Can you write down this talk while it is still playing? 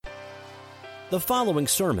The following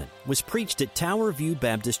sermon was preached at Tower View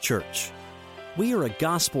Baptist Church. We are a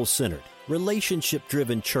gospel-centered,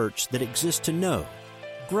 relationship-driven church that exists to know,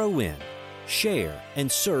 grow in, share, and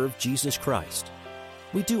serve Jesus Christ.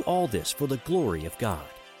 We do all this for the glory of God.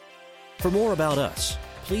 For more about us,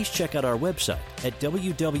 please check out our website at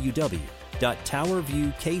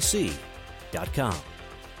www.towerviewkc.com.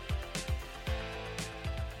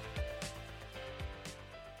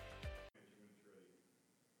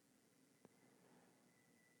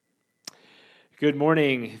 Good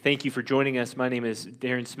morning. Thank you for joining us. My name is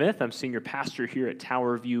Darren Smith. I'm senior pastor here at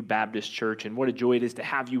Tower View Baptist Church, and what a joy it is to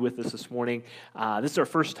have you with us this morning. This is our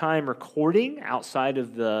first time recording outside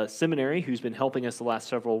of the seminary, who's been helping us the last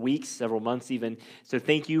several weeks, several months even. So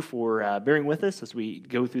thank you for bearing with us as we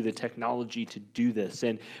go through the technology to do this.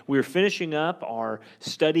 And we're finishing up our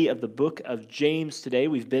study of the book of James today.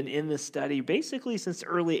 We've been in this study basically since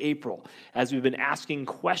early April, as we've been asking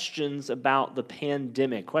questions about the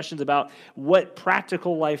pandemic, questions about what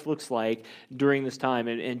practical life looks like during this time.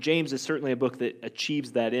 And James is certainly a book that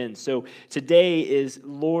achieves that end. So today is,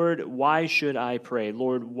 Lord, why should I pray?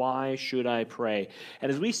 Lord, why should I pray? And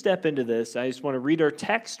as we step into this, I just want to read our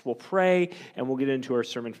text, we'll pray, and we'll get into our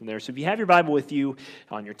sermon from there. So if you have your Bible with you,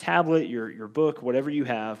 on your tablet, your book, whatever you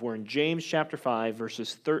have, we're in James chapter 5,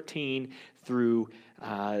 verses 13 through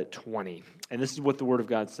 20. And this is what the Word of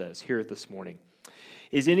God says. Hear it this morning.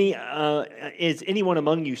 Is anyone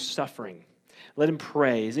among you suffering? Let him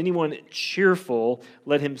pray. Is anyone cheerful?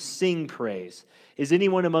 Let him sing praise. Is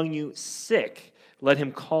anyone among you sick? Let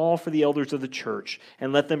him call for the elders of the church,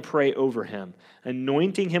 and let them pray over him,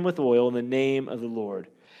 anointing him with oil in the name of the Lord.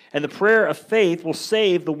 And the prayer of faith will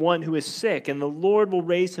save the one who is sick, and the Lord will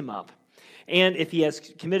raise him up. And if he has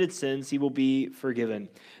committed sins, he will be forgiven.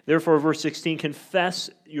 Therefore, verse 16, confess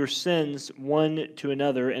your sins one to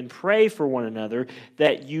another, and pray for one another,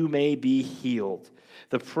 that you may be healed.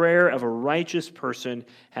 The prayer of a righteous person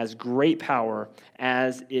has great power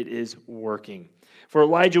as it is working. For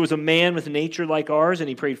Elijah was a man with a nature like ours, and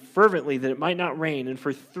he prayed fervently that it might not rain. And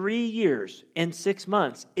for 3 years and 6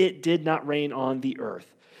 months, it did not rain on the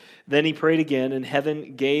earth. Then he prayed again, and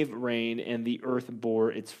heaven gave rain, and the earth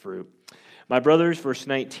bore its fruit. My brothers, verse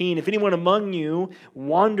 19, if anyone among you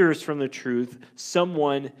wanders from the truth,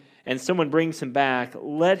 someone brings him back,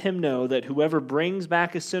 let him know that whoever brings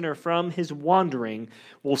back a sinner from his wandering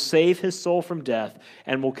will save his soul from death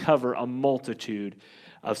and will cover a multitude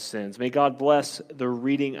of sins. May God bless the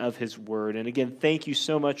reading of his word. And again, thank you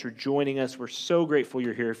so much for joining us. We're so grateful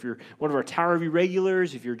you're here. If you're one of our Tower View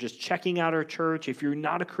regulars, if you're just checking out our church, if you're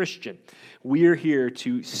not a Christian, we're here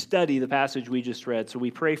to study the passage we just read. So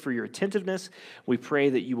we pray for your attentiveness. We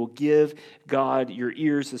pray that you will give God your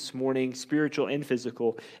ears this morning, spiritual and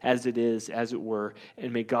physical, as it is, as it were,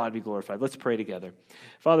 and may God be glorified. Let's pray together.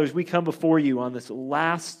 Father, as we come before you on this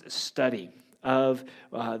last study of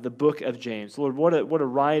the book of James. Lord, what a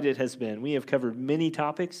ride it has been. We have covered many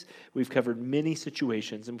topics. We've covered many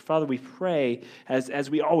situations. And Father, we pray,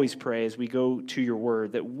 as we always pray as we go to your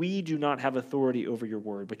word, that we do not have authority over your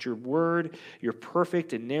word, but your word, your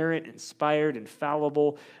perfect, inerrant, inspired,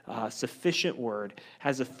 infallible, sufficient word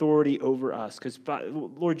has authority over us. Because,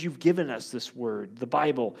 Lord, you've given us this word, the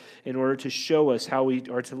Bible, in order to show us how we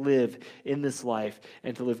are to live in this life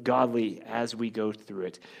and to live godly as we go through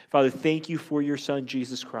it. Father, thank you for your Son,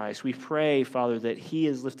 Jesus Christ. We pray, Father, that he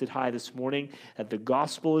is lifted high this morning, that the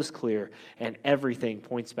gospel is clear, and everything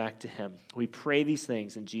points back to him. We pray these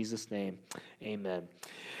things in Jesus' name. Amen.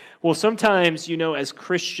 Well, sometimes, as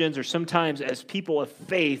Christians or sometimes as people of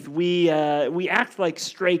faith, we act like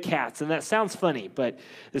stray cats, and that sounds funny, but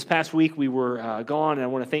this past week we were gone, and I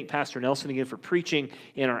want to thank Pastor Nelson again for preaching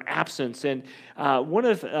in our absence. And one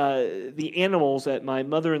of the animals at my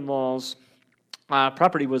mother-in-law's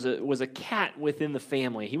property was a cat within the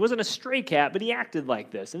family. He wasn't a stray cat, but he acted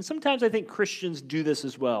like this. And sometimes I think Christians do this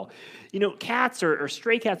as well. Cats or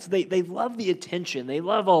stray cats, they love the attention. They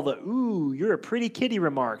love all the, ooh, you're a pretty kitty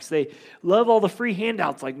remarks. They love all the free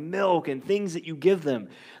handouts like milk and things that you give them.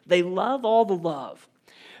 They love all the love.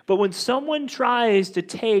 But when someone tries to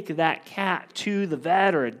take that cat to the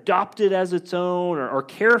vet or adopt it as its own or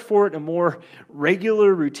care for it in a more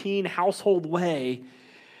regular, routine household way,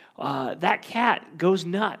 that cat goes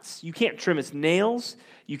nuts. You can't trim its nails.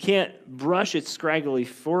 You can't brush its scraggly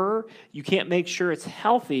fur. You can't make sure it's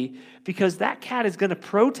healthy because that cat is going to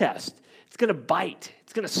protest. It's going to bite.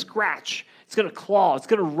 It's going to scratch. It's going to claw. It's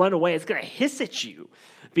going to run away. It's going to hiss at you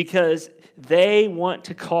because they want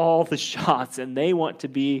to call the shots and they want to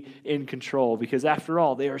be in control because after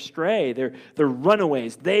all, they are stray. They're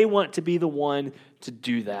runaways. They want to be the one to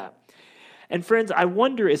do that. And friends, I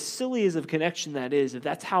wonder, as silly as a connection that is, if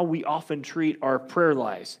that's how we often treat our prayer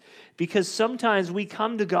lives. Because sometimes we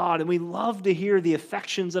come to God and we love to hear the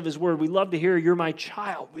affections of His Word. We love to hear, you're my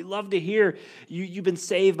child. We love to hear, you've been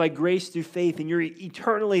saved by grace through faith and you're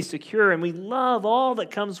eternally secure. And we love all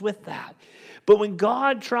that comes with that. But when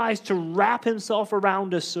God tries to wrap Himself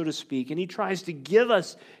around us, so to speak, and He tries to give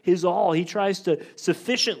us His all, He tries to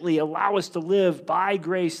sufficiently allow us to live by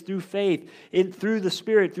grace through faith, through the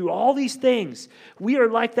Spirit, through all these things, we are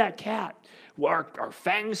like that cat. Our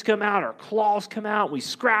fangs come out, our claws come out, we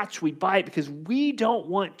scratch, we bite, because we don't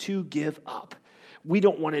want to give up. We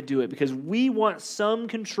don't want to do it because we want some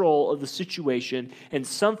control of the situation and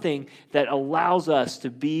something that allows us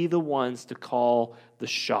to be the ones to call the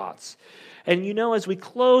shots. And you know, as we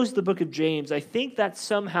close the book of James, I think that's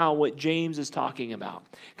somehow what James is talking about.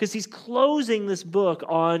 Because he's closing this book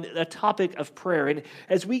on a topic of prayer. And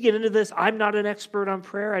as we get into this, I'm not an expert on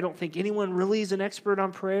prayer. I don't think anyone really is an expert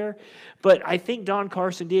on prayer. But I think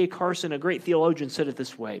D.A. Carson, a great theologian, said it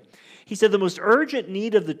this way. He said, the most urgent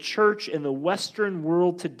need of the church in the Western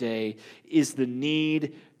world today is the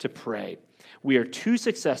need to pray. We are too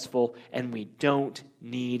successful and we don't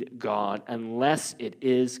need God unless it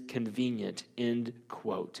is convenient, end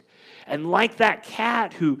quote. And like that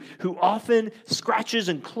cat who often scratches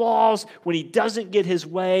and claws when he doesn't get his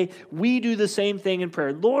way, we do the same thing in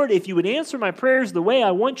prayer. Lord, if you would answer my prayers the way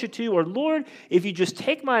I want you to, or Lord, if you just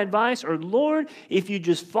take my advice, or Lord, if you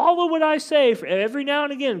just follow what I say for every now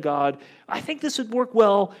and again, God, I think this would work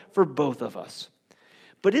well for both of us.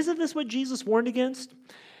 But isn't this what Jesus warned against?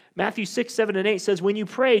 Matthew 6, 7, and 8 says, when you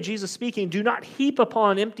pray, Jesus speaking, do not heap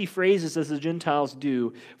upon empty phrases as the Gentiles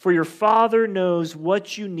do, for your Father knows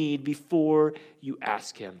what you need before you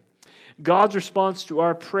ask Him. God's response to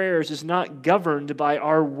our prayers is not governed by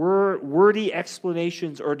our wordy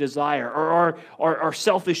explanations or desire, or our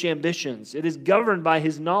selfish ambitions. It is governed by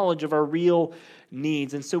His knowledge of our real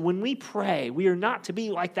needs. And so when we pray, we are not to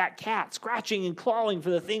be like that cat, scratching and clawing for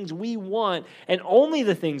the things we want, and only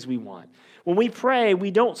the things we want. When we pray, we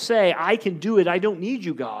don't say, I can do it, I don't need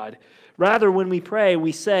you, God. Rather, when we pray,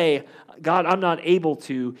 we say, God, I'm not able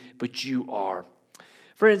to, but you are.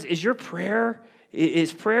 Friends, is prayer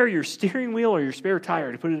your steering wheel or your spare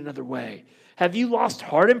tire, to put it another way? Have you lost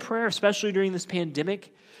heart in prayer, especially during this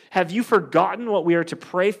pandemic? Have you forgotten what we are to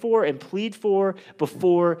pray for and plead for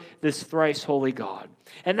before this thrice holy God?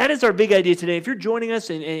 And that is our big idea today. If you're joining us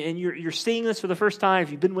and you're seeing this for the first time,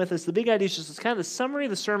 if you've been with us, the big idea is just kind of the summary of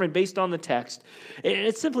the sermon based on the text. And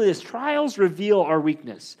it's simply this: trials reveal our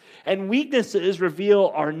weakness, and weaknesses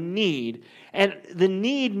reveal our need. And the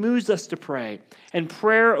need moves us to pray, and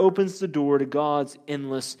prayer opens the door to God's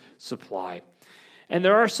endless supply. And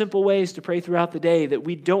there are simple ways to pray throughout the day that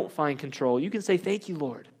we don't find control. You can say, thank you,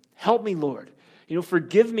 Lord. Help me, Lord.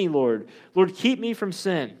 Forgive me, Lord. Lord, keep me from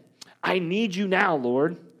sin. I need you now,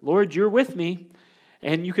 Lord. Lord, you're with me.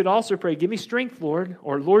 And you could also pray, give me strength, Lord.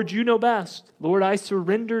 Or, Lord, you know best. Lord, I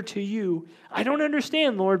surrender to you. I don't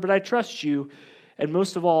understand, Lord, but I trust you. And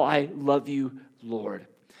most of all, I love you, Lord.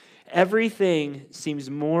 Everything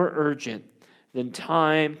seems more urgent than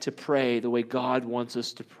time to pray the way God wants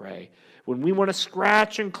us to pray. When we want to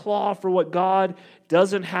scratch and claw for what God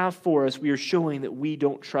doesn't have for us, we are showing that we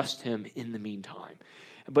don't trust Him in the meantime.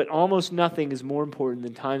 But almost nothing is more important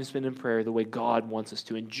than time spent in prayer the way God wants us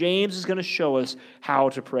to. And James is going to show us how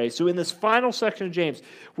to pray. So in this final section of James,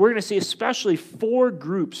 we're going to see especially 4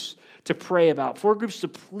 groups to pray about, 4 groups to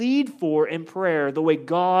plead for in prayer the way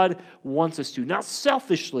God wants us to. Not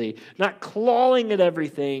selfishly, not clawing at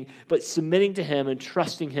everything, but submitting to Him and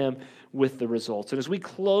trusting Him with the results. And as we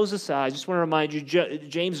close this out, I just want to remind you,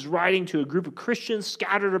 James is writing to a group of Christians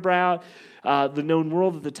scattered about the known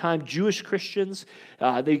world at the time, Jewish Christians.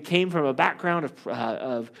 They came from a background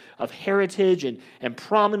of heritage and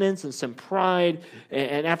prominence and some pride.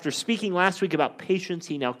 And after speaking last week about patience,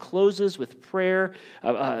 he now closes with prayer,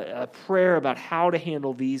 a prayer about how to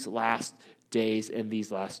handle these last days and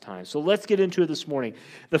these last times. So let's get into it this morning.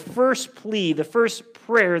 The first plea, the first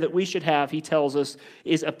prayer that we should have, he tells us,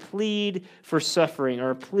 is a plead for suffering, or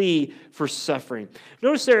a plea for suffering.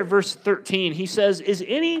 Notice there at verse 13, he says, is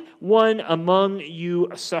anyone among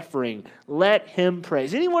you suffering? Let him pray.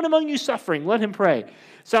 Is anyone among you suffering? Let him pray.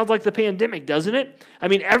 Sounds like the pandemic, doesn't it? I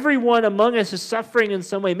mean, everyone among us is suffering in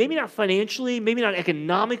some way. Maybe not financially, maybe not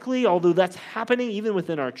economically, although that's happening even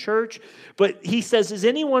within our church. But he says, is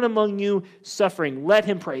anyone among you suffering? Let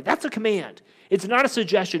him pray. That's a command. It's not a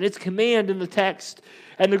suggestion. It's a command in the text.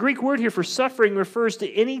 And the Greek word here for suffering refers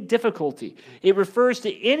to any difficulty. It refers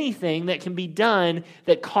to anything that can be done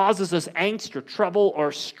that causes us angst or trouble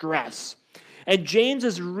or stress. And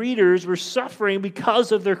James's readers were suffering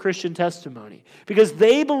because of their Christian testimony. Because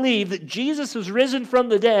they believed that Jesus was risen from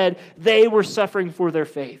the dead, they were suffering for their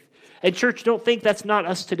faith. And church, don't think that's not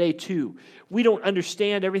us today too. We don't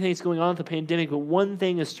understand everything that's going on with the pandemic, but one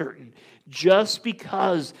thing is certain. Just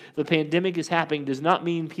because the pandemic is happening does not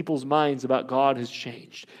mean people's minds about God has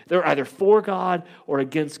changed. They're either for God or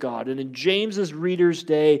against God. And in James's readers'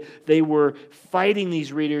 day, they were fighting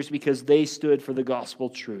these readers because they stood for the gospel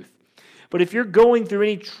truth. But if you're going through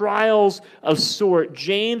any trials of sort,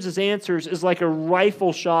 James's answers is like a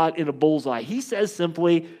rifle shot in a bullseye. He says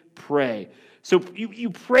simply, pray. So you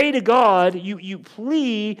pray to God, you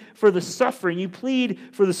plead for the suffering, you plead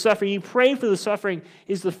for the suffering, you pray for the suffering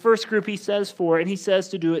is the first group he says for, and he says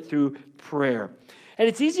to do it through prayer. And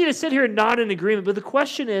it's easy to sit here and nod in agreement, but the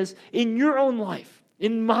question is, in your own life,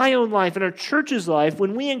 in my own life, in our church's life,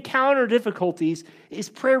 when we encounter difficulties, is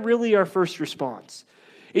prayer really our first response?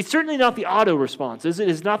 It's certainly not the auto response, is it?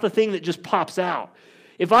 It's not the thing that just pops out.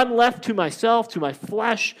 If I'm left to myself, to my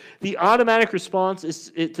flesh, the automatic response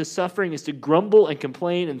to suffering is to grumble and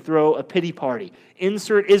complain and throw a pity party.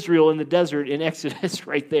 Insert Israel in the desert in Exodus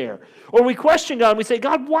right there. Or we question God and we say,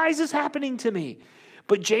 God, why is this happening to me?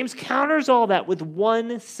 But James counters all that with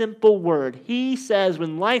one simple word. He says,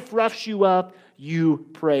 when life roughs you up, you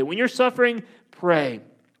pray. When you're suffering, pray.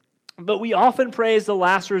 But we often pray as the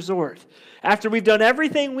last resort, after we've done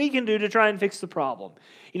everything we can do to try and fix the problem.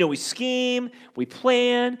 You know, we scheme, we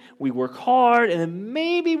plan, we work hard, and then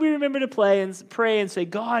maybe we remember to pray and say,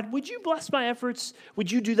 God, would you bless my efforts?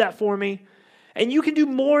 Would you do that for me? And you can do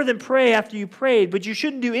more than pray after you prayed, but you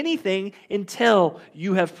shouldn't do anything until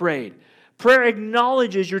you have prayed. Prayer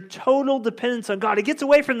acknowledges your total dependence on God. It gets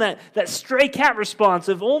away from that stray cat response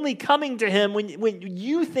of only coming to Him when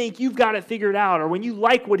you think you've got it figured out or when you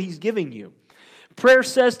like what He's giving you. Prayer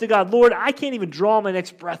says to God, Lord, I can't even draw my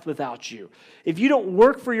next breath without you. If you don't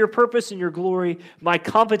work for your purpose and your glory, my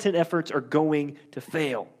competent efforts are going to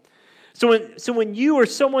fail. So when you or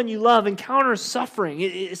someone you love encounters suffering,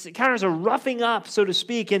 it encounters a roughing up, so to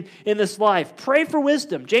speak, in this life, pray for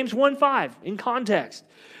wisdom. James 1:5 in context.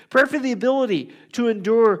 Pray for the ability to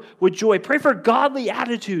endure with joy. Pray for godly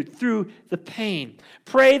attitude through the pain.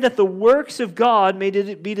 Pray that the works of God may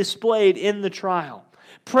be displayed in the trial.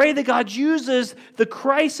 Pray that God uses the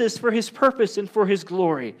crisis for His purpose and for His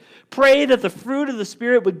glory. Pray that the fruit of the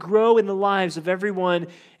Spirit would grow in the lives of everyone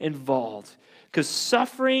involved. Because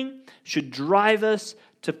suffering should drive us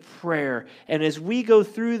to prayer. And as we go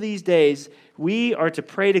through these days, we are to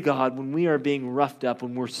pray to God when we are being roughed up,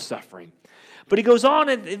 when we're suffering. But he goes on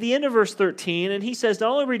at the end of verse 13, and he says,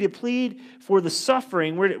 not only are we to plead for the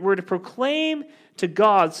suffering, we're to proclaim to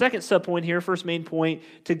God, second subpoint here, first main point,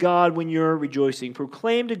 to God when you're rejoicing.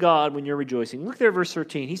 Proclaim to God when you're rejoicing. Look there, verse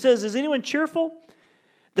 13. He says, is anyone cheerful?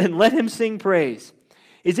 Then let him sing praise.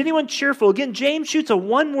 Is anyone cheerful? Again, James shoots a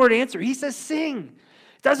one-word answer. He says, sing.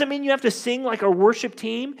 Doesn't mean you have to sing like our worship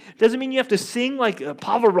team. Doesn't mean you have to sing like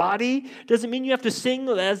Pavarotti. Doesn't mean you have to sing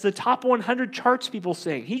as the top 100 charts people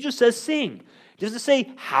sing. He just says sing. He doesn't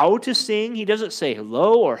say how to sing. He doesn't say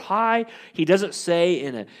low or high. He doesn't say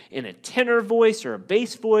in a tenor voice or a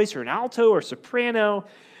bass voice or an alto or soprano.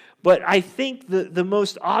 But I think the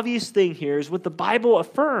most obvious thing here is what the Bible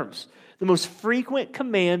affirms. The most frequent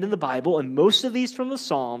command in the Bible, and most of these from the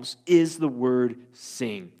Psalms, is the word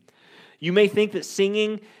sing. You may think that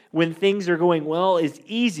singing when things are going well is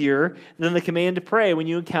easier than the command to pray when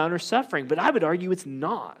you encounter suffering, but I would argue it's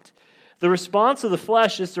not. The response of the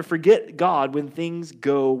flesh is to forget God when things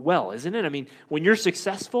go well, isn't it? I mean, when you're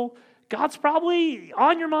successful, God's probably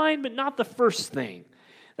on your mind, but not the first thing.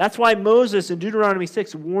 That's why Moses in Deuteronomy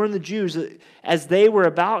 6 warned the Jews that as they were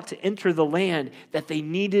about to enter the land that they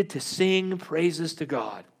needed to sing praises to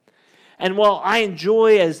God. And while I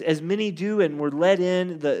enjoy, as many do, and we're led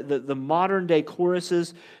in, the modern day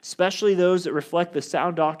choruses, especially those that reflect the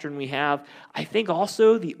sound doctrine we have, I think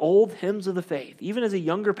also the old hymns of the faith, even as a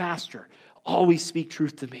younger pastor, always speak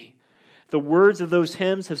truth to me. The words of those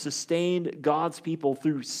hymns have sustained God's people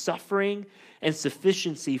through suffering and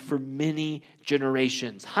sufficiency for many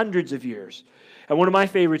generations, hundreds of years. And one of my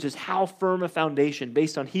favorites is How Firm a Foundation,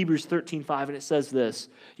 based on Hebrews 13:5, and it says this.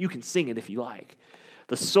 You can sing it if you like.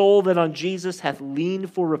 The soul that on Jesus hath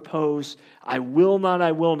leaned for repose, I will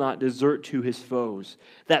not desert to his foes.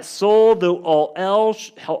 That soul, though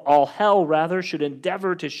all hell should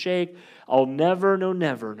endeavor to shake, I'll never, no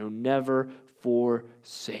never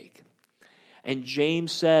forsake. And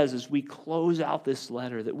James says, as we close out this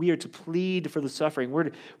letter, that we are to plead for the suffering.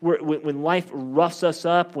 When life roughs us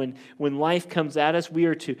up, when life comes at us, we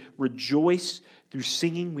are to rejoice through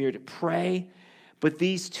singing. We are to pray. But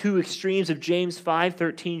these two extremes of James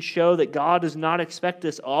 5:13 show that God does not expect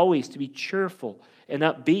us always to be cheerful and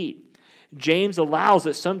upbeat. James allows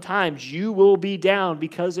that sometimes you will be down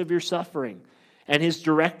because of your suffering. And his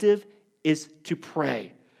directive is to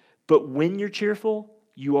pray. But when you're cheerful,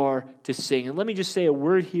 you are to sing. And let me just say a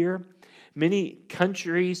word here. Many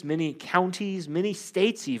countries, many counties, many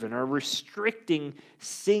states even are restricting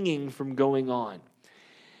singing from going on.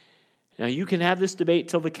 Now, you can have this debate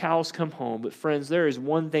till the cows come home, but friends, there is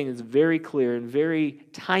one thing that's very clear and very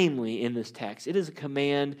timely in this text. It is a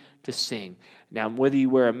command to sing. Now, whether you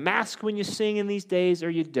wear a mask when you sing in these days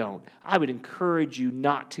or you don't, I would encourage you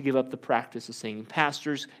not to give up the practice of singing.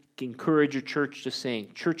 Pastors, encourage your church to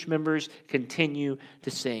sing. Church members, continue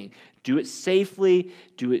to sing. Do it safely,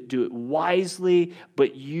 do it wisely,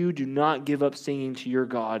 but you do not give up singing to your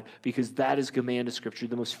God, because that is command of Scripture.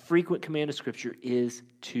 The most frequent command of Scripture is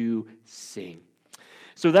to sing.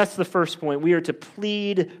 So that's the first point. We are to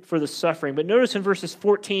plead for the suffering. But notice in verses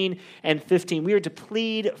 14 and 15, we are to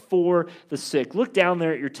plead for the sick. Look down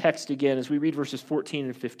there at your text again as we read verses 14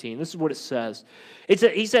 and 15. This is what it says.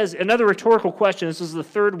 He says, another rhetorical question, this is the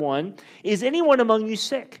third one, is anyone among you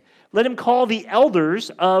sick? Let him call the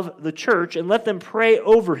elders of the church and let them pray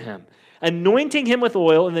over him, anointing him with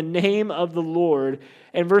oil in the name of the Lord.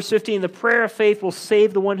 And verse 15, the prayer of faith will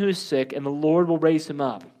save the one who is sick, and the Lord will raise him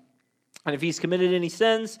up. And if he's committed any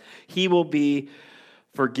sins, he will be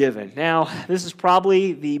forgiven. Now, this is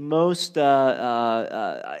probably the most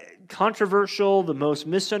controversial, the most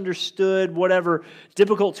misunderstood, whatever,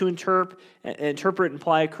 difficult to interpret and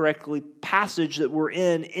apply correctly passage that we're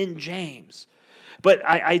in James. But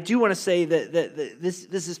I do want to say that this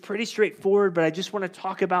is pretty straightforward, but I just want to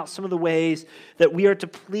talk about some of the ways that we are to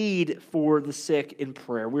plead for the sick in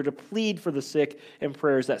prayer. We're to plead for the sick in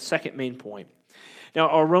prayer is that second main point. Now,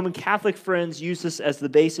 our Roman Catholic friends use this as the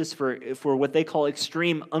basis for what they call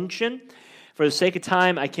extreme unction. For the sake of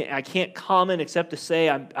time, I can't comment except to say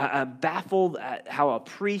I'm baffled at how a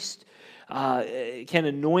priest can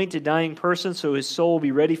anoint a dying person so his soul will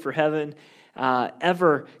be ready for heaven.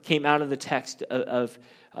 Ever came out of the text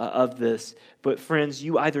of this. But friends,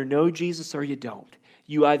 you either know Jesus or you don't.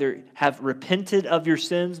 You either have repented of your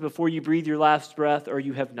sins before you breathe your last breath, or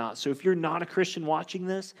you have not. So if you're not a Christian watching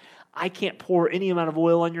this, I can't pour any amount of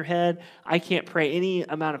oil on your head. I can't pray any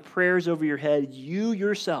amount of prayers over your head. You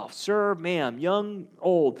yourself, sir, ma'am, young,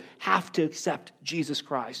 old, have to accept Jesus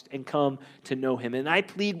Christ and come to know him. And I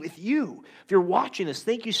plead with you, if you're watching this,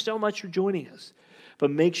 thank you so much for joining us. But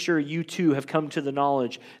make sure you too have come to the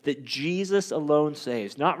knowledge that Jesus alone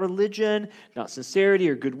saves. Not religion, not sincerity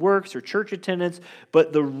or good works or church attendance,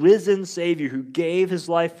 but the risen Savior who gave his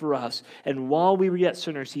life for us. And while we were yet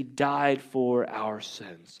sinners, he died for our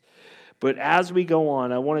sins. But as we go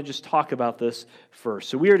on, I want to just talk about this first.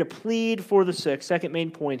 So we are to plead for the sick, second main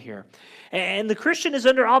point here. And the Christian is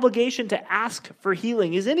under obligation to ask for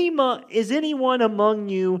healing. Is anyone among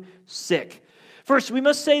you sick? First, we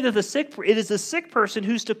must say that it is the sick person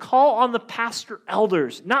who's to call on the pastor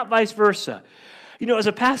elders, not vice versa. You know, as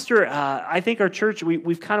a pastor, I think our church,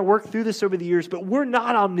 we've kind of worked through this over the years, but we're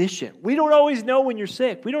not omniscient. We don't always know when you're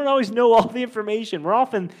sick. We don't always know all the information. We're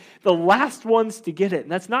often the last ones to get it,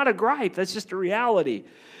 and that's not a gripe. That's just a reality.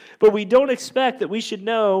 But we don't expect that we should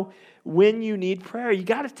know when you need prayer. You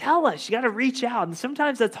got to tell us. You got to reach out. And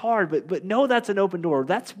sometimes that's hard, but know that's an open door.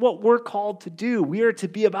 That's what we're called to do. We are to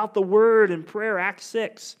be about the word and prayer, Acts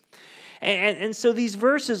 6. And so these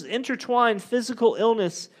verses intertwine physical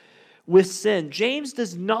illness with sin. James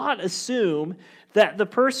does not assume that the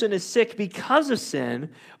person is sick because of sin,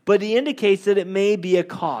 but he indicates that it may be a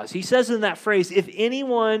cause. He says in that phrase, if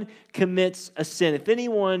anyone commits a sin, if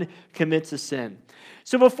anyone commits a sin.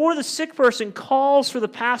 So before the sick person calls for the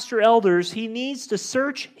pastor elders, he needs to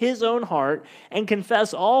search his own heart and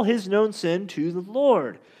confess all his known sin to the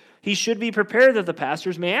Lord. He should be prepared that the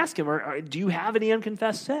pastors may ask him, do you have any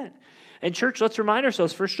unconfessed sin? And church, let's remind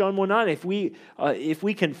ourselves, 1 John 1:9, if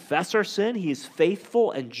we confess our sin, he is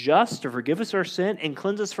faithful and just to forgive us our sin and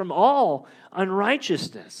cleanse us from all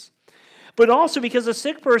unrighteousness. But also because a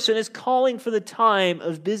sick person is calling for the time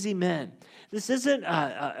of busy men. This isn't,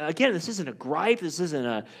 this isn't a gripe. This isn't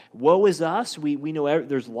a woe is us. We know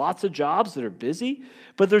there's lots of jobs that are busy,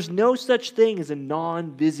 but there's no such thing as a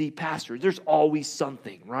non-busy pastor. There's always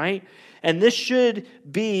something, right? And this should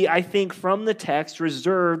be, I think, from the text,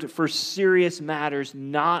 reserved for serious matters,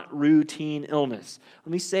 not routine illness.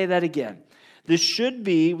 Let me say that again. This should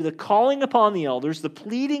be the calling upon the elders, the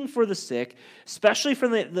pleading for the sick, especially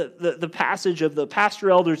from the passage of the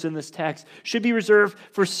pastor elders in this text, should be reserved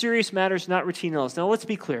for serious matters, not routine illness. Now, let's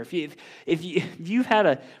be clear. If you've had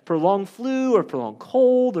a prolonged flu or prolonged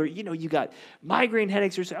cold, or you got migraine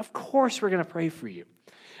headaches, of course we're going to pray for you.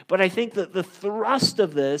 But I think that the thrust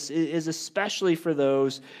of this is especially for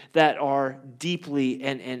those that are deeply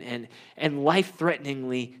and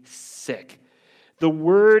life-threateningly sick. The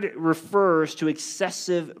word refers to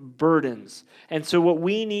excessive burdens. And so what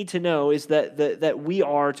we need to know is that we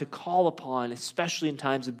are to call upon, especially in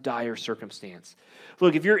times of dire circumstance.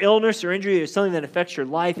 Look, if your illness or injury is something that affects your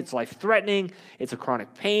life, it's life-threatening, it's a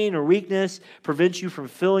chronic pain or weakness, prevents you from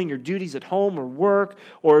fulfilling your duties at home or work,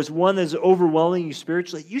 or is one that is overwhelming you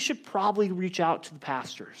spiritually, you should probably reach out to the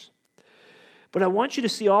pastors. But I want you to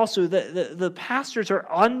see also that the pastors are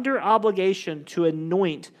under obligation to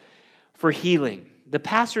anoint for healing. The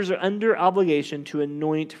pastors are under obligation to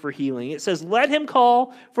anoint for healing. It says, let him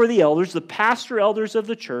call for the elders, the pastor elders of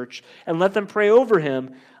the church, and let them pray over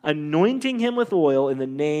him, anointing him with oil in the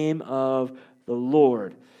name of the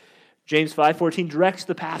Lord. James 5:14 directs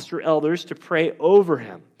the pastor elders to pray over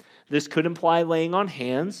him. This could imply laying on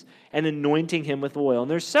hands and anointing him with oil. And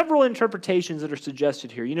there's several interpretations that are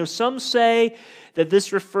suggested here. Some say that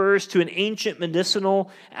this refers to an ancient medicinal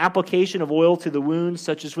application of oil to the wounds,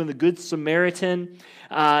 such as when the Good Samaritan,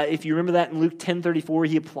 if you remember that in Luke 10:34,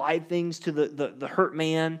 he applied things to the hurt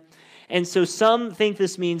man. And so some think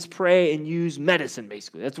this means pray and use medicine,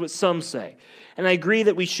 basically. That's what some say. And I agree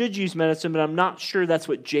that we should use medicine, but I'm not sure that's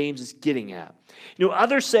what James is getting at.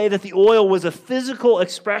 Others say that the oil was a physical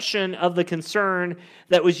expression of the concern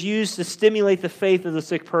that was used to stimulate the faith of the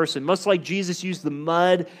sick person, much like Jesus used the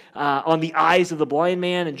mud on the eyes of the blind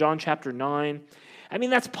man in John chapter 9. I mean,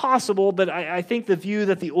 that's possible, but I think the view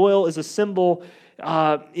that the oil is a symbol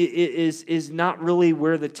is not really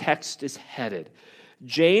where the text is headed.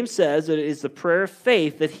 James says that it is the prayer of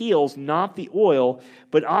faith that heals, not the oil,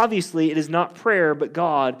 but obviously it is not prayer, but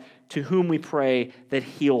God to whom we pray that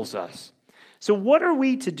heals us. So what are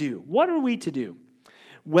we to do? What are we to do?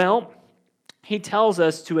 Well, he tells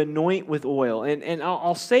us to anoint with oil, and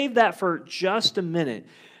I'll save that for just a minute,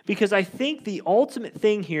 because I think the ultimate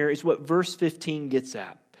thing here is what verse 15 gets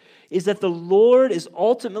at, is that the Lord is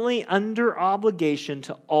ultimately under obligation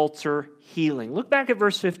to alter healing. Look back at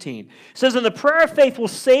verse 15. It says, and the prayer of faith will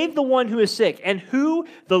save the one who is sick, and who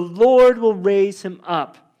the Lord will raise him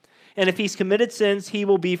up. And if he's committed sins, he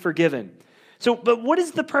will be forgiven. So, but what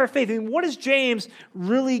is the prayer of faith? I mean, what is James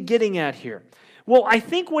really getting at here? Well, I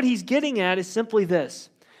think what he's getting at is simply this.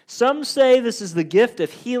 Some say this is the gift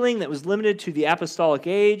of healing that was limited to the apostolic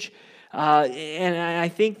age, and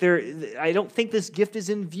I don't think this gift is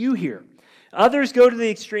in view here. Others go to the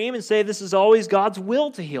extreme and say this is always God's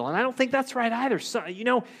will to heal, and I don't think that's right either. So,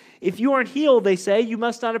 if you aren't healed, they say, you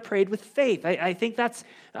must not have prayed with faith. I think that's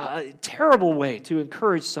a terrible way to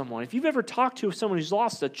encourage someone. If you've ever talked to someone who's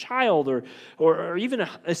lost a child or even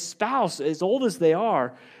a spouse as old as they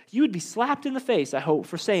are, you would be slapped in the face, I hope,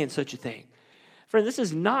 for saying such a thing. Friend,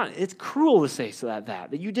 it's cruel to say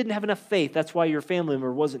that you didn't have enough faith, that's why your family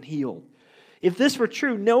member wasn't healed. If this were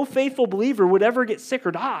true, no faithful believer would ever get sick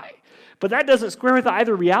or die. But that doesn't square with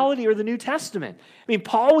either reality or the New Testament. I mean,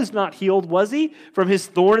 Paul was not healed, was he, from his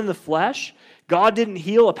thorn in the flesh? God didn't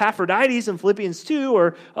heal Epaphroditus in Philippians 2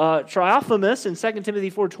 or Trophimus in 2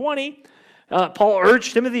 Timothy 4:20. Paul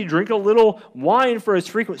urged Timothy to drink a little wine for his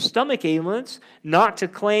frequent stomach ailments, not to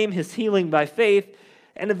claim his healing by faith.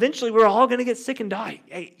 And eventually we're all going to get sick and die.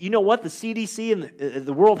 Hey, you know what? The CDC and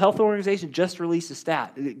the World Health Organization just released a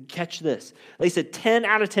stat. Catch this. They said 10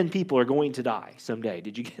 out of 10 people are going to die someday.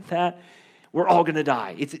 Did you get that? We're all going to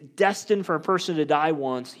die. It's destined for a person to die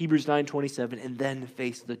once, Hebrews 9:27, and then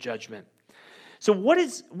face the judgment. So what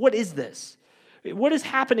is this? What is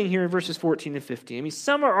happening here in verses 14 and 15? I mean,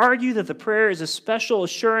 some argue that the prayer is a special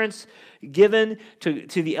assurance given to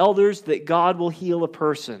the elders that God will heal a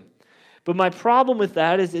person. But my problem with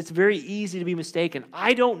that is it's very easy to be mistaken.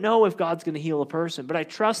 I don't know if God's going to heal a person, but I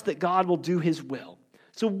trust that God will do his will.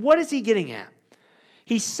 So what is he getting at?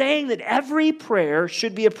 He's saying that every prayer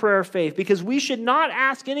should be a prayer of faith because we should not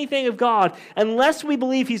ask anything of God unless we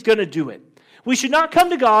believe he's going to do it. We should not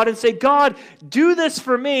come to God and say, God, do this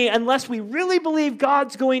for me, unless we really believe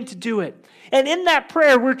God's going to do it. And in that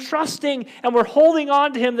prayer, we're trusting and we're holding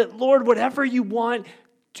on to him that, Lord, whatever you want,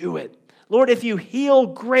 do it. Lord, if you heal,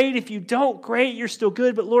 great. If you don't, great. You're still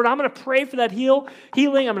good. But Lord, I'm going to pray for that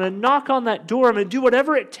healing. I'm going to knock on that door. I'm going to do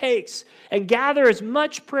whatever it takes and gather as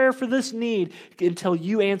much prayer for this need until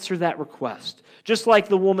you answer that request. Just like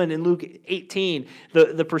the woman in Luke 18,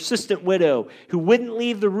 the persistent widow who wouldn't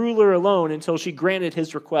leave the ruler alone until she granted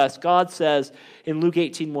his request. God says in Luke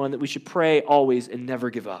 18:1 that we should pray always and never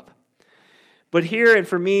give up. But here, and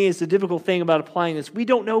for me, is the difficult thing about applying this. We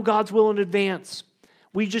don't know God's will in advance.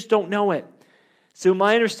 We just don't know it. So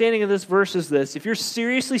my understanding of this verse is this. If you're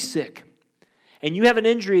seriously sick and you have an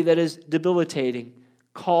injury that is debilitating,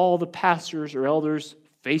 call the pastors or elders,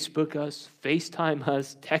 Facebook us, FaceTime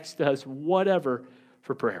us, text us, whatever,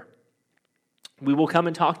 for prayer. We will come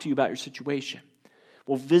and talk to you about your situation.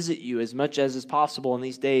 We'll visit you as much as is possible in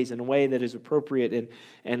these days in a way that is appropriate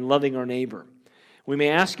and loving our neighbor. We may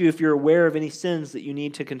ask you if you're aware of any sins that you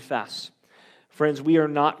need to confess. Friends, we are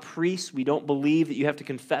not priests. We don't believe that you have to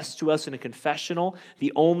confess to us in a confessional.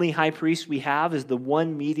 The only high priest we have is the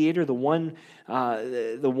one mediator, the one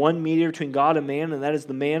mediator between God and man, and that is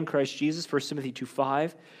the man, Christ Jesus, 1 Timothy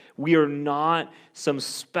 2:5. We are not some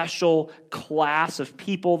special class of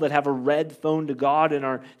people that have a red phone to God in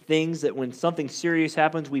our things that when something serious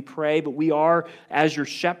happens, we pray, but we are, as your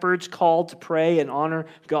shepherds, called to pray and honor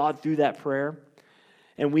God through that prayer.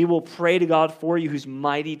 And we will pray to God for you who's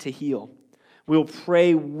mighty to heal. We'll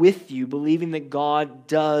pray with you, believing that God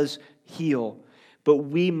does heal. But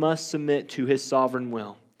we must submit to his sovereign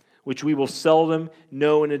will, which we will seldom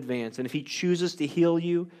know in advance. And if he chooses to heal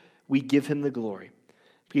you, we give him the glory.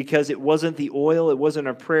 Because it wasn't the oil, it wasn't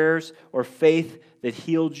our prayers or faith that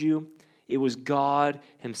healed you. It was God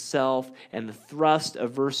himself. And the thrust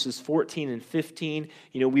of verses 14 and 15,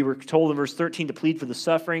 we were told in verse 13 to plead for the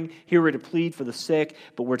suffering. Here we're to plead for the sick,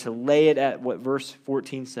 but we're to lay it at what verse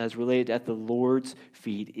 14 says, we're laid at the Lord's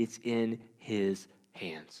feet. It's in his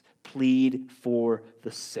hands. Plead for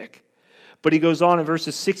the sick. But he goes on in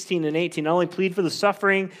verses 16 and 18, not only plead for the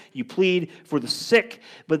suffering, you plead for the sick,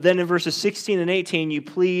 but then in verses 16 and 18, you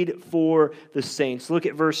plead for the saints. Look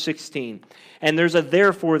at verse 16. And there's a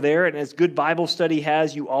therefore there, and as good Bible study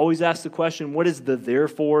has, you always ask the question, what is the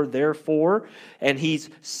therefore? And he's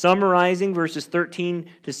summarizing verses 13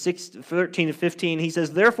 to 15. He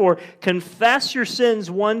says, therefore, confess your sins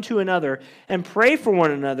one to another, and pray for one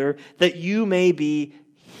another, that you may be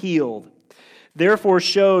healed. Therefore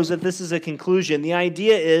shows that this is a conclusion. The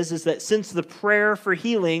idea is that since the prayer for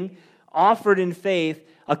healing offered in faith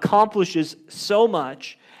accomplishes so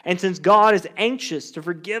much, and since God is anxious to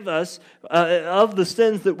forgive us of the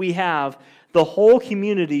sins that we have, the whole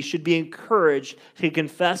community should be encouraged to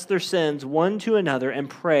confess their sins one to another and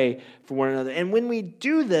pray for one another. And when we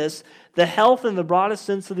do this, the health in the broadest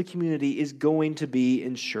sense of the community is going to be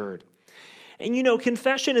ensured. And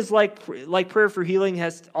confession is like prayer for healing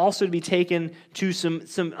has also to be taken to some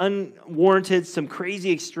unwarranted, some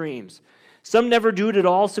crazy extremes. Some never do it at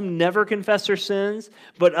all. Some never confess their sins.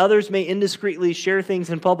 But others may indiscreetly share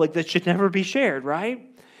things in public that should never be shared, right?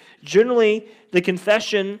 Generally, the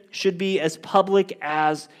confession should be as public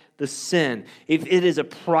as the sin. If it is a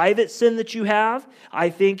private sin that you have,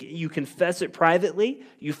 I think you confess it privately.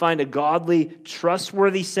 You find a godly,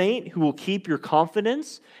 trustworthy saint who will keep your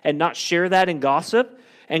confidence and not share that in gossip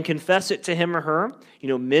and confess it to him or her.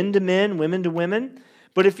 Men to men, women to women.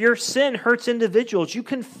 But if your sin hurts individuals, you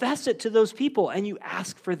confess it to those people and you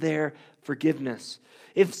ask for their forgiveness.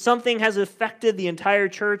 If something has affected the entire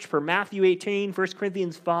church, per Matthew 18, 1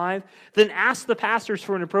 Corinthians 5, then ask the pastors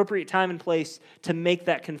for an appropriate time and place to make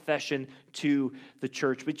that confession to the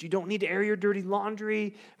church. But you don't need to air your dirty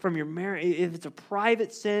laundry from your marriage. If it's a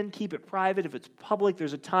private sin, keep it private. If it's public,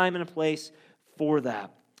 there's a time and a place for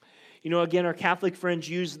that. Again, our Catholic friends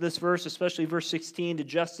use this verse, especially verse 16, to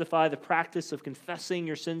justify the practice of confessing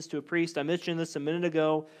your sins to a priest. I mentioned this a minute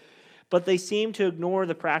ago. But they seem to ignore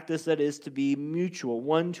the practice that is to be mutual,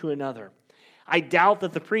 one to another. I doubt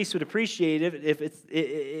that the priest would appreciate it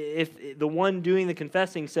if the one doing the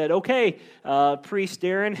confessing said, okay, priest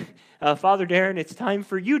Darren, Father Darren, it's time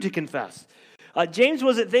for you to confess. James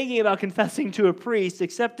wasn't thinking about confessing to a priest,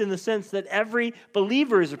 except in the sense that every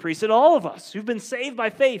believer is a priest, and all of us who've been saved by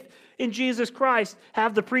faith in Jesus Christ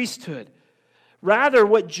have the priesthood. Rather,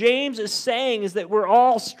 what James is saying is that we're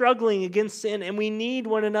all struggling against sin and we need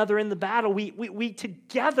one another in the battle. We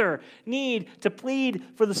together need to plead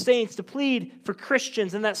for the saints, to plead for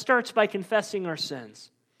Christians, and that starts by confessing our sins.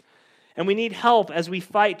 And we need help as we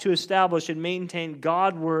fight to establish and maintain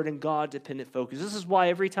God-word and God-dependent focus. This is why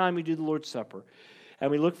every time we do the Lord's Supper, and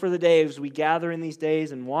we look for the day as we gather in these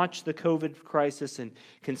days and watch the COVID crisis and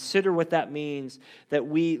consider what that means, that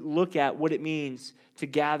we look at what it means to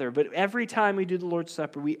gather. But every time we do the Lord's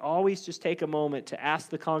Supper, we always just take a moment to ask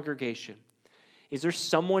the congregation, is there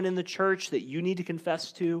someone in the church that you need to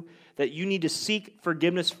confess to, that you need to seek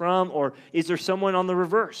forgiveness from, or is there someone on the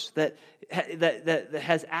reverse that that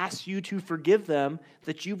has asked you to forgive them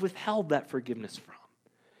that you've withheld that forgiveness from.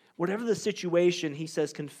 Whatever the situation, he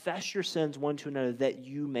says, confess your sins one to another that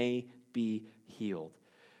you may be healed.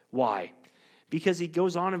 Why? Because he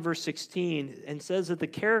goes on in verse 16 and says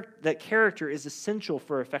that character is essential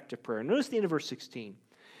for effective prayer. Notice the end of verse 16.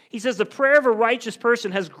 He says, the prayer of a righteous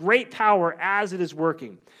person has great power as it is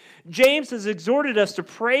working. James has exhorted us to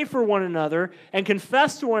pray for one another and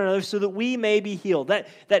confess to one another so that we may be healed.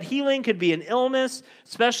 That healing could be an illness,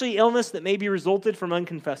 especially illness that may be resulted from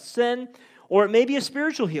unconfessed sin, or it may be a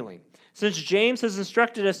spiritual healing, since James has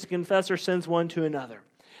instructed us to confess our sins one to another.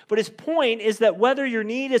 But his point is that whether your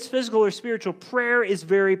need is physical or spiritual, prayer is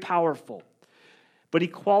very powerful. But he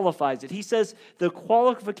qualifies it. He says the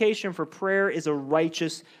qualification for prayer is a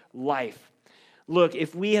righteous life. Look,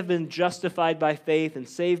 if we have been justified by faith and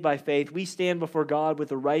saved by faith, we stand before God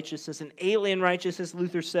with a righteousness, an alien righteousness,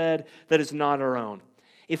 Luther said, that is not our own.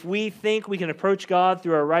 If we think we can approach God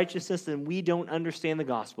through our righteousness, then we don't understand the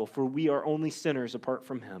gospel, for we are only sinners apart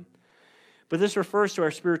from him. But this refers to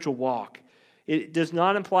our spiritual walk. It does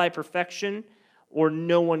not imply perfection, or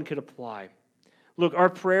no one could apply. Look, our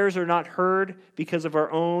prayers are not heard because of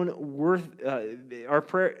our own worth.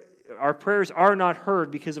 Our prayers are not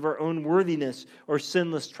heard because of our own worthiness or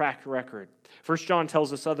sinless track record. 1 John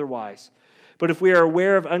tells us otherwise. But if we are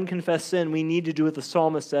aware of unconfessed sin, we need to do what the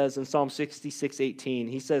psalmist says in Psalm 66:18.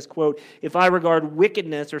 He says, quote, if I regard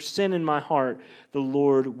wickedness or sin in my heart, the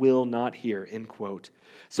Lord will not hear, end quote.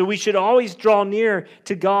 So we should always draw near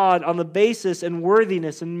to God on the basis and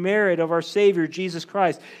worthiness and merit of our Savior, Jesus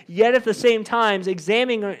Christ. Yet at the same time,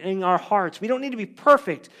 examining our hearts. We don't need to be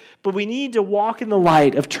perfect, but we need to walk in the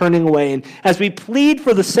light of turning away. And as we plead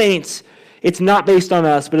for the saints, it's not based on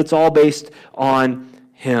us, but it's all based on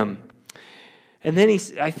him. And then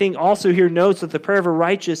I think also here notes that the prayer of a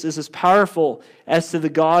righteous is as powerful as to the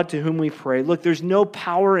God to whom we pray. Look, there's no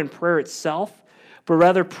power in prayer itself, but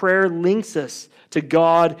rather prayer links us to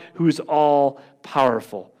God who is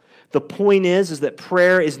all-powerful. The point is that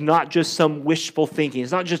prayer is not just some wishful thinking.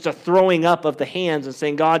 It's not just a throwing up of the hands and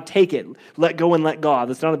saying, God, take it, let go and let God.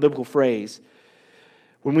 That's not a biblical phrase.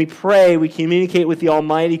 When we pray, we communicate with the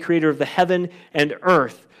Almighty Creator of the heaven and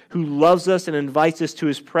earth, who loves us and invites us to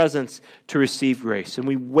his presence to receive grace. And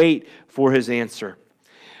we wait for his answer.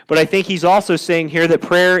 But I think he's also saying here that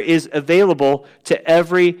prayer is available to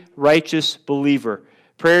every righteous believer.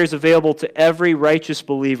 Prayer is available to every righteous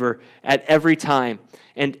believer at every time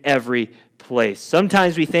and every place.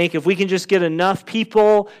 Sometimes we think if we can just get enough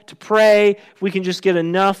people to pray, if we can just get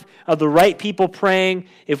enough of the right people praying,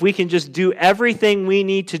 if we can just do everything we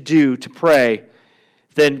need to do to pray,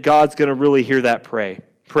 then God's going to really hear that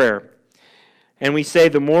prayer. And we say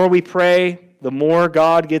the more we pray, the more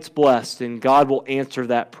God gets blessed, and God will answer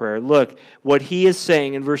that prayer. Look, what he is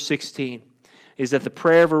saying in verse 16 is that the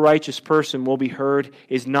prayer of a righteous person will be heard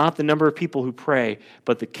is not the number of people who pray,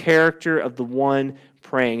 but the character of the one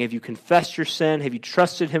praying. Have you confessed your sin? Have you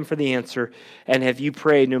trusted him for the answer? And have you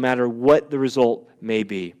prayed no matter what the result may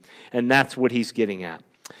be? And that's what he's getting at.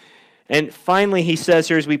 And finally, he says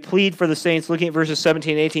here, as we plead for the saints, looking at verses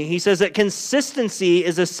 17 and 18, he says that consistency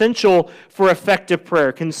is essential for effective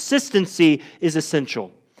prayer. Consistency is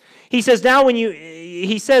essential. He says now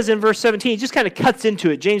he says in verse 17, he just kind of cuts into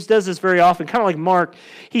it. James does this very often, kind of like Mark.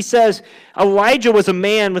 He says, Elijah was a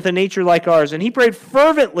man with a nature like ours, and he prayed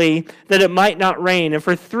fervently that it might not rain. And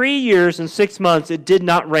for 3 years and 6 months, it did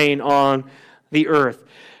not rain on the earth.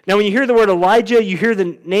 Now, when you hear the word Elijah, you hear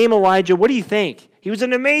the name Elijah, what do you think? He was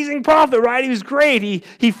an amazing prophet, right? He was great.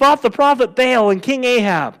 He fought the prophet Baal and King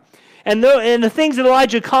Ahab. And the things that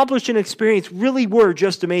Elijah accomplished and experienced really were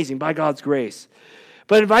just amazing by God's grace.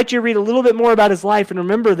 But I invite you to read a little bit more about his life and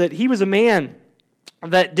remember that he was a man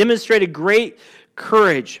that demonstrated great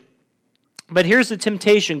courage. But here's the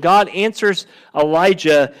temptation. God answers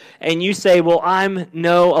Elijah, and you say, well, I'm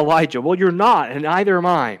no Elijah. Well, you're not, and neither am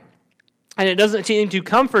I. And it doesn't seem too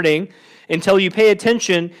comforting until you pay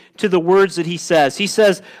attention to the words that he says. He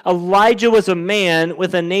says, Elijah was a man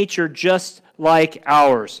with a nature just like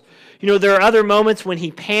ours. You know, there are other moments when he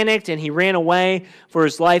panicked and he ran away for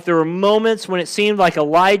his life. There were moments when it seemed like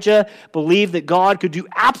Elijah believed that God could do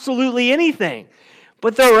absolutely anything.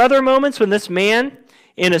 But there were other moments when this man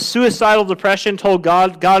in a suicidal depression told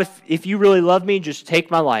God, God, if you really love me, just take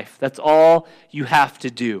my life. That's all you have to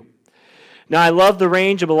do. Now, I love the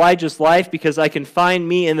range of Elijah's life because I can find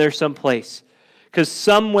me in there someplace. Because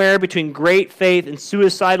somewhere between great faith and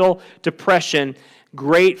suicidal depression,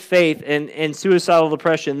 great faith and suicidal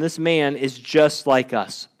depression, this man is just like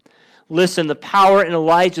us. Listen, the power in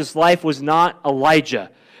Elijah's life was not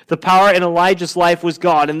Elijah. The power in Elijah's life was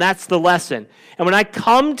God, and that's the lesson. And when I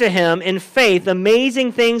come to him in faith,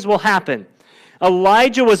 amazing things will happen.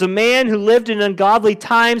 Elijah was a man who lived in ungodly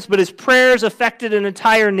times, but his prayers affected an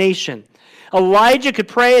entire nation. Elijah could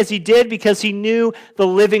pray as he did because he knew the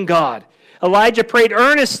living God. Elijah prayed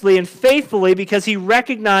earnestly and faithfully because he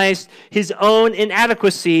recognized his own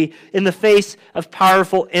inadequacy in the face of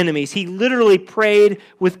powerful enemies. He literally prayed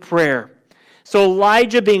with prayer. So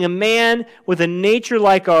Elijah, being a man with a nature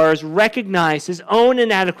like ours, recognized his own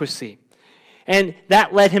inadequacy. And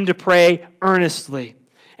that led him to pray earnestly.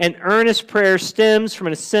 And earnest prayer stems from,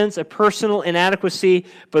 in a sense, a personal inadequacy,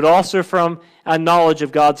 but also from a knowledge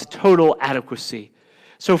of God's total adequacy.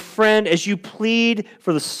 So friend, as you plead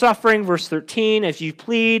for the suffering, verse 13, as you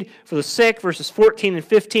plead for the sick, verses 14 and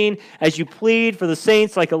 15, as you plead for the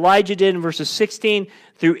saints like Elijah did in verses 16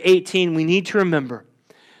 through 18, we need to remember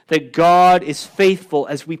that God is faithful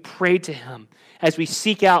as we pray to him, as we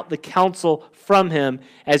seek out the counsel from him,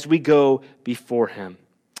 as we go before him.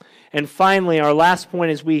 And finally, our last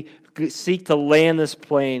point as we seek to land this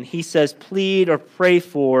plane, he says, plead or pray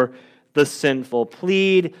for the sinful.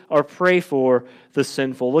 Plead or pray for the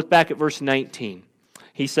sinful. Look back at verse 19.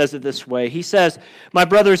 He says it this way. He says, my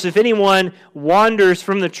brothers, if anyone wanders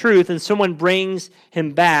from the truth and someone brings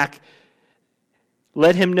him back,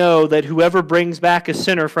 let him know that whoever brings back a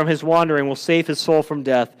sinner from his wandering will save his soul from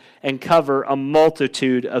death and cover a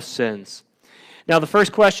multitude of sins. Now, the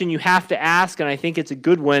first question you have to ask, and I think it's a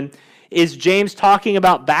good one, is James talking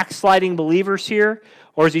about backsliding believers here,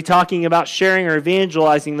 or is he talking about sharing or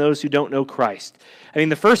evangelizing those who don't know Christ? I mean,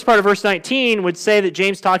 the first part of verse 19 would say that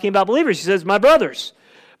James is talking about believers. He says, my brothers.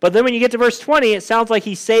 But then when you get to verse 20, it sounds like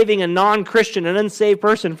he's saving a non-Christian, an unsaved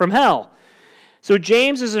person from hell. So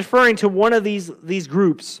James is referring to one of these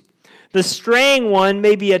groups. The straying one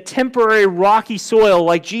may be a temporary rocky soil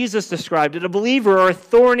like Jesus described it, a believer or a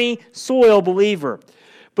thorny soil believer.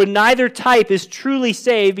 But neither type is truly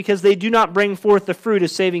saved because they do not bring forth the fruit of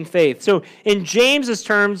saving faith. So in James's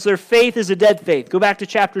terms, their faith is a dead faith. Go back to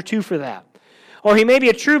chapter 2 for that. Or he may be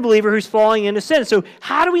a true believer who's falling into sin. So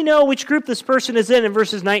how do we know which group this person is in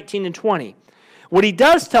verses 19 and 20? What he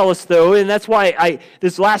does tell us, though, and that's why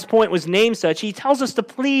this last point was named such, he tells us to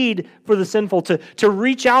plead for the sinful, to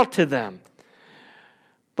reach out to them.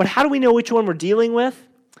 But how do we know which one we're dealing with?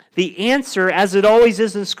 The answer, as it always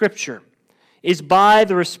is in Scripture, is by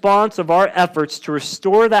the response of our efforts to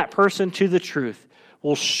restore that person to the truth.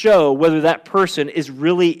 Will show whether that person is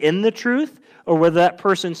really in the truth or whether that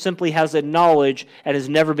person simply has a knowledge and has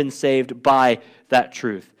never been saved by that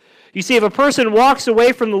truth. You see, if a person walks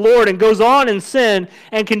away from the Lord and goes on in sin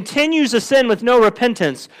and continues to sin with no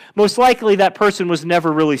repentance, most likely that person was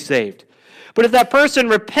never really saved. But if that person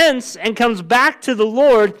repents and comes back to the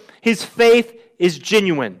Lord, his faith is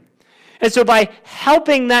genuine. And so by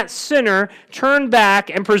helping that sinner turn back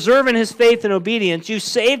and preserving his faith and obedience, you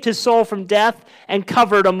saved his soul from death and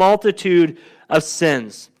covered a multitude of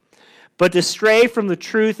sins. But to stray from the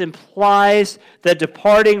truth implies that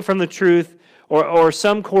departing from the truth or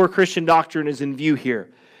some core Christian doctrine is in view here.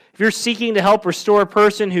 If you're seeking to help restore a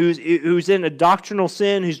person who's in a doctrinal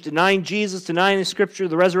sin, who's denying Jesus, denying the Scripture,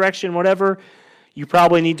 the resurrection, whatever, you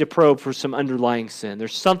probably need to probe for some underlying sin.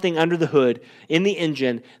 There's something under the hood in the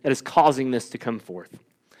engine that is causing this to come forth.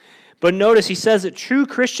 But notice he says that true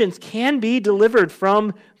Christians can be delivered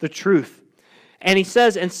from the truth. And he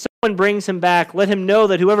says, and someone brings him back, let him know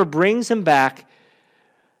that whoever brings back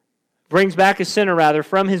a sinner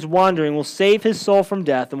from his wandering will save his soul from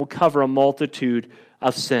death and will cover a multitude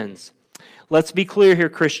of sins. Let's be clear here,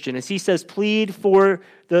 Christian. As he says, plead for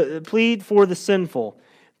the sinful.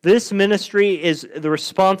 This ministry is the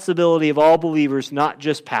responsibility of all believers, not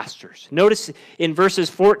just pastors. Notice in verses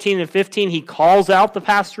 14 and 15, he calls out the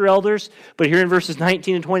pastor elders, but here in verses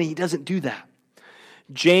 19 and 20, he doesn't do that.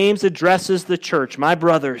 James addresses the church, my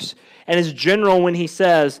brothers, and is general when he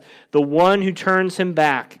says, the one who turns him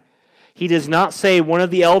back. He does not say one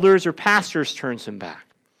of the elders or pastors turns him back.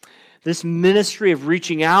 This ministry of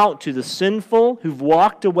reaching out to the sinful who've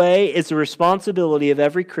walked away is the responsibility of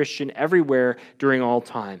every Christian everywhere during all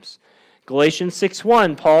times. Galatians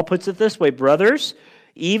 6:1, Paul puts it this way, brothers,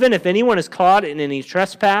 even if anyone is caught in any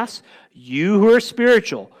trespass, you who are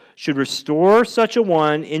spiritual should restore such a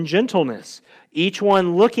one in gentleness, each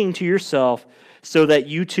one looking to yourself so that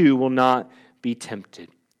you too will not be tempted.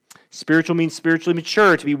 Spiritual means spiritually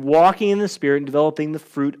mature, to be walking in the Spirit and developing the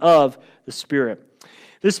fruit of the Spirit.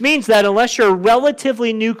 This means that unless you're a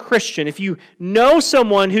relatively new Christian, if you know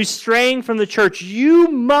someone who's straying from the church, you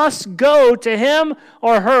must go to him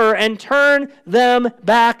or her and turn them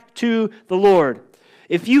back to the Lord.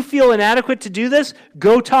 If you feel inadequate to do this,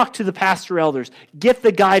 go talk to the pastor elders. Get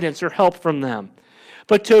the guidance or help from them.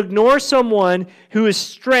 But to ignore someone who is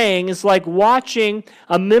straying is like watching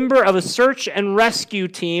a member of a search and rescue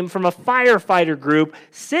team from a firefighter group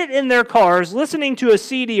sit in their cars listening to a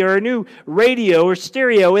CD or a new radio or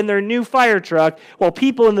stereo in their new fire truck while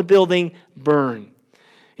people in the building burn.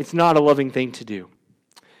 It's not a loving thing to do.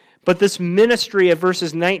 But this ministry of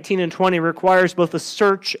verses 19 and 20 requires both a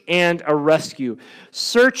search and a rescue.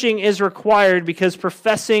 Searching is required because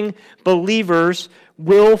professing believers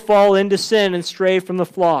will fall into sin and stray from the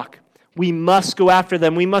flock. We must go after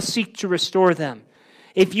them. We must seek to restore them.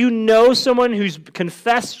 If you know someone who's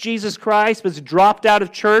confessed Jesus Christ but's dropped out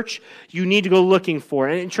of church, you need to go looking for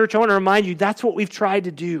it. And in church, I want to remind you, that's what we've tried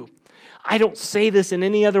to do. I don't say this in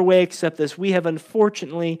any other way except this. We have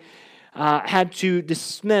unfortunately had to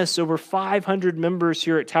dismiss over 500 members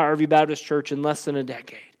here at Tower View Baptist Church in less than a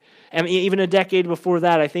decade. And even a decade before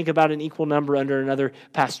that, I think about an equal number under another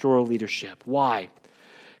pastoral leadership. Why?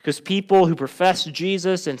 Because people who professed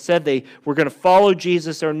Jesus and said they were going to follow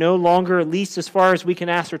Jesus are no longer, at least as far as we can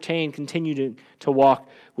ascertain, continue to walk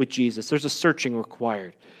with Jesus. There's a searching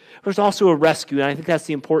required. There's also a rescue, and I think that's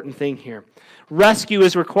the important thing here. Rescue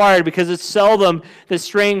is required because it's seldom that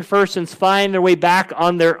straying persons find their way back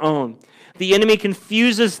on their own. The enemy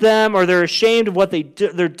confuses them, or they're ashamed of what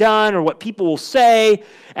they're done or what people will say,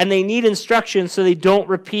 and they need instruction so they don't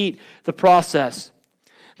repeat the process.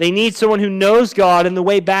 They need someone who knows God and the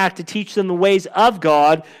way back to teach them the ways of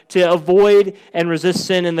God to avoid and resist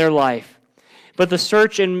sin in their life. But the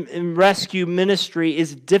search and rescue ministry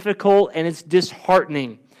is difficult and it's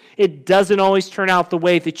disheartening. It doesn't always turn out the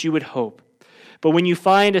way that you would hope. But when you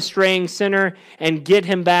find a straying sinner and get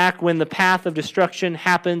him back when the path of destruction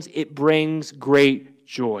happens, it brings great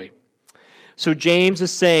joy. So James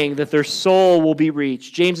is saying that their soul will be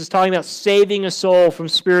reached. James is talking about saving a soul from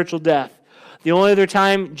spiritual death. The only other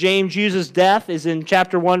time James uses death is in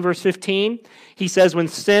chapter 1, verse 15. He says, when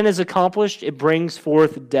sin is accomplished, it brings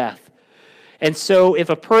forth death. And so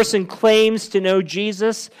if a person claims to know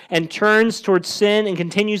Jesus and turns towards sin and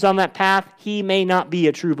continues on that path, he may not be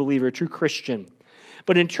a true believer, a true Christian.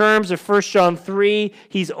 But in terms of 1 John 3,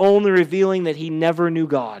 he's only revealing that he never knew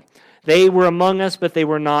God. They were among us, but they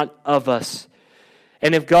were not of us.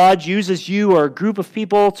 And if God uses you or a group of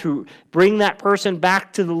people to bring that person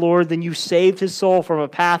back to the Lord, then you saved his soul from a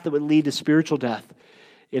path that would lead to spiritual death,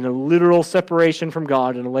 in a literal separation from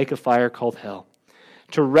God in a lake of fire called hell.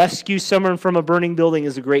 To rescue someone from a burning building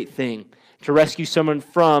is a great thing. To rescue someone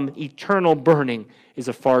from eternal burning is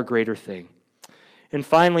a far greater thing. And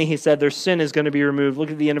finally, he said their sin is going to be removed.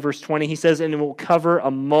 Look at the end of verse 20. He says, and it will cover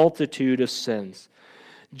a multitude of sins.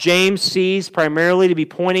 James sees primarily to be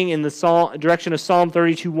pointing in the direction of Psalm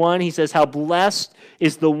 32:1. He says, how blessed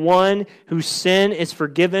is the one whose sin is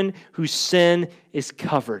forgiven, whose sin is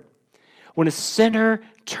covered. When a sinner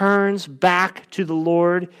turns back to the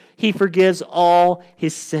Lord, he forgives all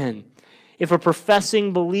his sin. If a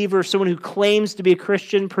professing believer, someone who claims to be a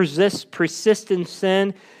Christian, persists in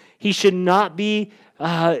sin, he should not be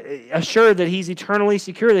assured that he's eternally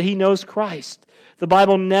secure, that he knows Christ. The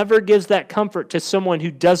Bible never gives that comfort to someone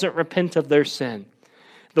who doesn't repent of their sin.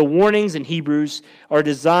 The warnings in Hebrews are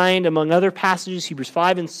designed, among other passages, Hebrews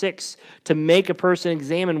 5 and 6, to make a person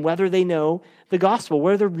examine whether they know the gospel,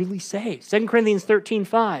 whether they're really saved. 2 Corinthians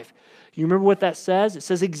 13:5. You remember what that says? It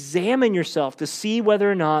says, examine yourself to see whether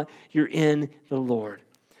or not you're in the Lord.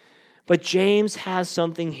 But James has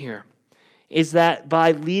something here, is that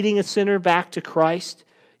by leading a sinner back to Christ,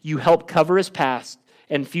 you help cover his past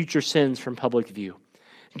and future sins from public view.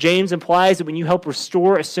 James implies that when you help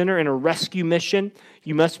restore a sinner in a rescue mission,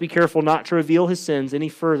 you must be careful not to reveal his sins any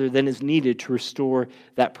further than is needed to restore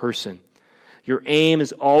that person. Your aim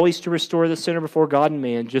is always to restore the sinner before God and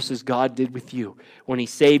man, just as God did with you when he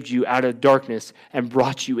saved you out of darkness and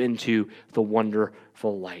brought you into the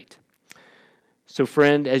wonderful light. So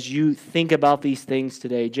friend, as you think about these things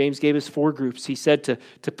today, James gave us 4 groups. He said to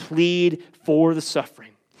plead for the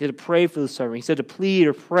suffering. He said to pray for the suffering. He said to plead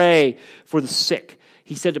or pray for the sick.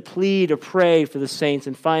 He said to plead or pray for the saints.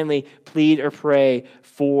 And finally, plead or pray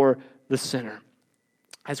for the sinner.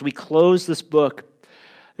 As we close this book,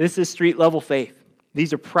 this is street level faith.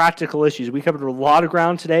 These are practical issues. We covered a lot of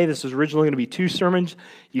ground today. This was originally going to be 2 sermons.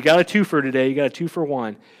 You got a 2 for today. You got a 2 for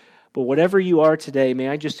 1. But whatever you are today, may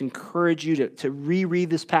I just encourage you to reread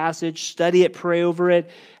this passage, study it, pray over it,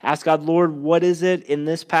 ask God, Lord, what is it in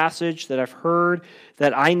this passage that I've heard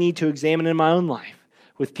that I need to examine in my own life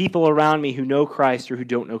with people around me who know Christ or who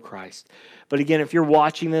don't know Christ? But again, if you're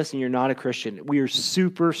watching this and you're not a Christian, we are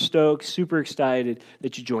super stoked, super excited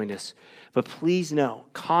that you joined us. But please know,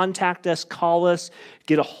 contact us, call us,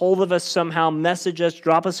 get a hold of us somehow, message us,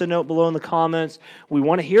 drop us a note below in the comments. We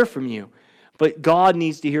want to hear from you. But God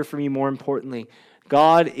needs to hear from you more importantly.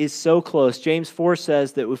 God is so close. James 4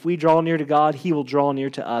 says that if we draw near to God, He will draw near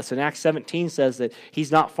to us. And Acts 17 says that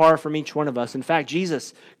He's not far from each one of us. In fact,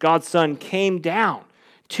 Jesus, God's Son, came down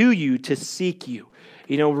to you to seek you.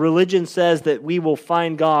 You know, religion says that we will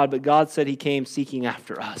find God, but God said He came seeking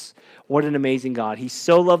after us. What an amazing God. He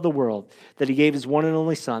so loved the world that He gave His one and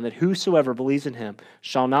only Son, that whosoever believes in Him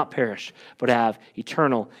shall not perish, but have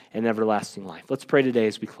eternal and everlasting life. Let's pray today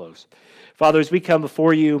as we close. Father, as we come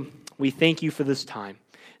before You, we thank You for this time.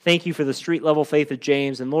 Thank You for the street-level faith of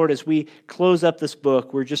James. And Lord, as we close up this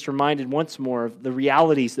book, we're just reminded once more of the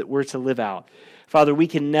realities that we're to live out. Father, we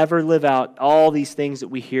can never live out all these things that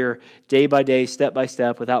we hear day by day, step by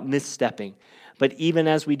step, without misstepping. But even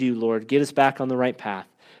as we do, Lord, get us back on the right path.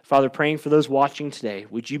 Father, praying for those watching today,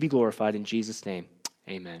 would You be glorified in Jesus' name.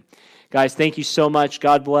 Amen. Guys, thank you so much.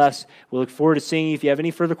 God bless. We look forward to seeing you. If you have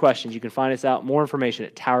any further questions, you can find us out more information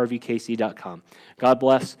at towerviewkc.com. God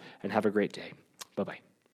bless and have a great day. Bye-bye.